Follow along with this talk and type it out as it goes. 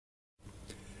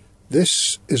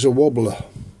This is a wobbler.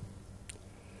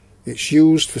 It's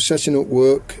used for setting up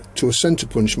work to a centre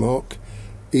punch mark,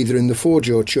 either in the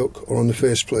 4-jaw chuck or on the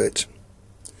faceplate.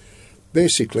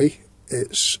 Basically,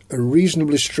 it's a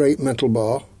reasonably straight metal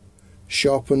bar,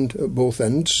 sharpened at both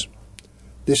ends.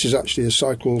 This is actually a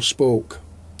cycle spoke.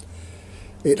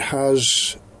 It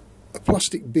has a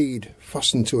plastic bead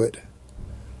fastened to it.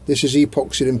 This is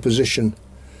epoxied in position.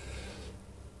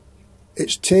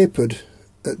 It's tapered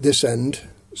at this end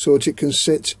so that it can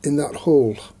sit in that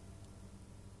hole.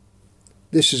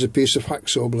 This is a piece of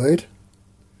hacksaw blade,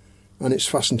 and it's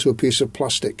fastened to a piece of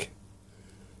plastic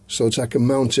so that I can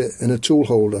mount it in a tool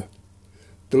holder.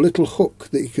 The little hook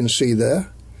that you can see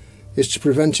there is to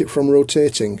prevent it from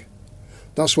rotating.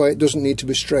 That's why it doesn't need to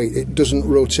be straight, it doesn't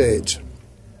rotate.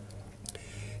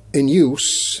 In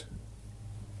use,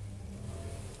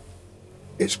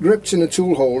 it's gripped in a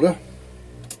tool holder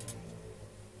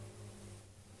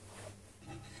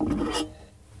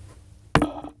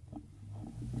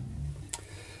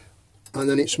and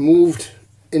then it's moved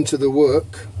into the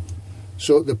work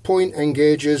so that the point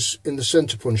engages in the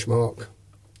centre punch mark.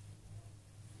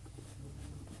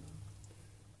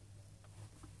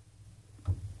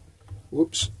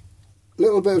 Whoops,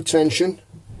 little bit of tension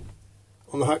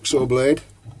on the hacksaw blade.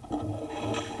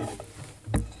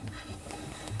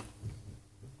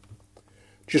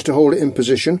 Just to hold it in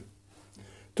position.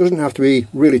 Doesn't have to be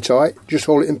really tight, just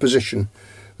hold it in position.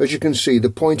 As you can see, the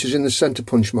point is in the centre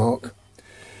punch mark.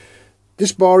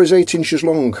 This bar is 8 inches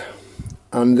long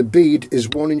and the bead is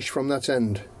 1 inch from that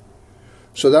end.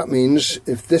 So that means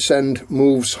if this end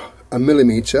moves a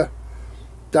millimetre,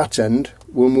 that end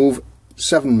will move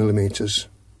 7 millimetres.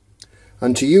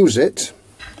 And to use it,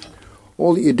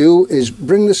 all that you do is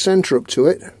bring the centre up to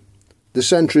it. The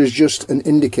centre is just an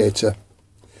indicator.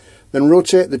 Then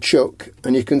rotate the chuck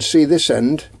and you can see this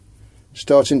end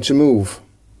starting to move.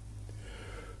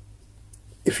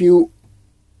 If you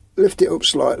lift it up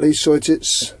slightly so it's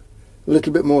a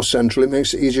little bit more central, it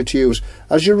makes it easier to use.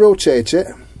 As you rotate it,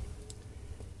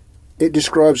 it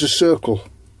describes a circle.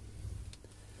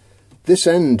 This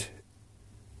end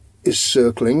is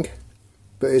circling,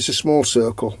 but it's a small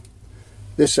circle.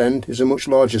 This end is a much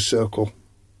larger circle.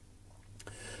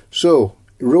 So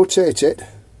rotate it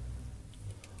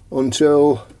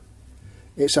until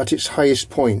it's at its highest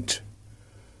point.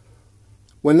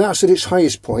 When that's at its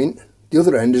highest point, the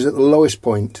other end is at the lowest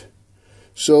point.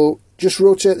 So just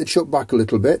rotate the chuck back a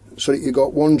little bit so that you've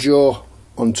got one jaw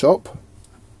on top.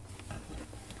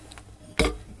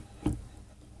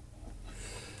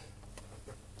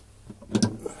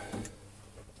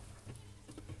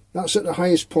 That's at the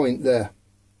highest point there.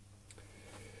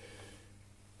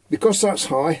 Because that's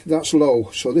high, that's low,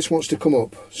 so this wants to come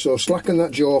up. So slacken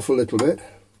that jaw off a little bit,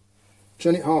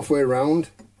 turn it halfway around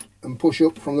and push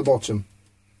up from the bottom.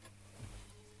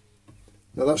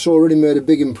 Now that's already made a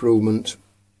big improvement.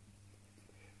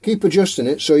 Keep adjusting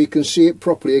it so you can see it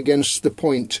properly against the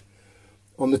point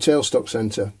on the tailstock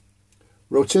centre.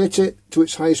 Rotate it to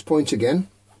its highest point again.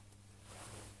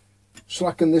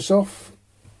 Slacken this off.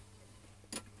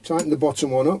 Tighten the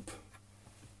bottom one up.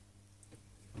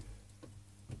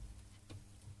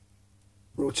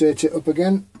 Rotate it up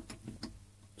again.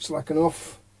 Slacken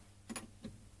off.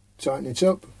 Tighten it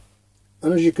up.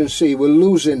 And as you can see, we're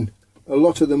losing a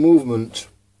lot of the movement.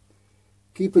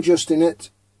 Keep adjusting it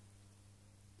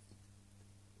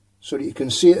so that you can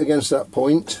see it against that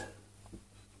point.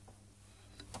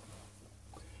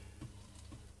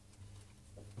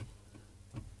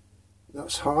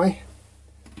 That's high,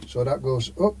 so that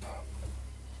goes up,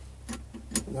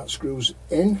 that screws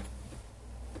in.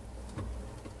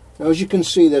 Now as you can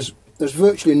see, there's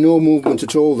virtually no movement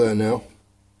at all there now.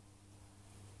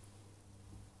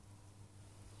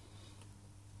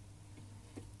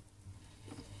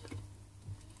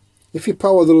 If you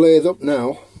power the lathe up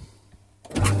now,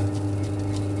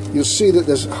 you'll see that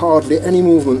there's hardly any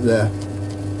movement there.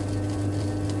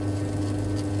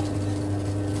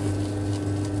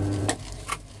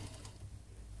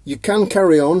 You can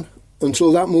carry on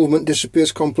until that movement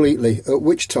disappears completely, at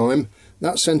which time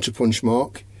that centre punch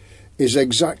mark is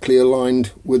exactly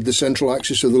aligned with the central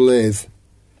axis of the lathe.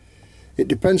 It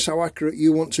depends how accurate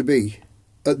you want to be.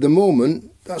 At the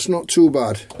moment, that's not too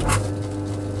bad.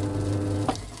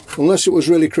 Unless it was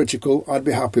really critical, I'd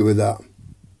be happy with that.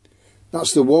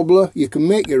 That's the wobbler. You can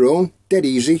make your own, dead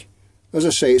easy. As I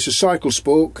say, it's a cycle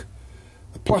spoke,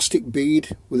 a plastic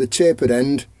bead with a tapered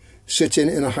end sitting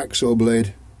in a hacksaw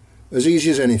blade. As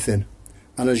easy as anything,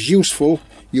 and as useful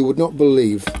you would not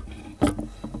believe.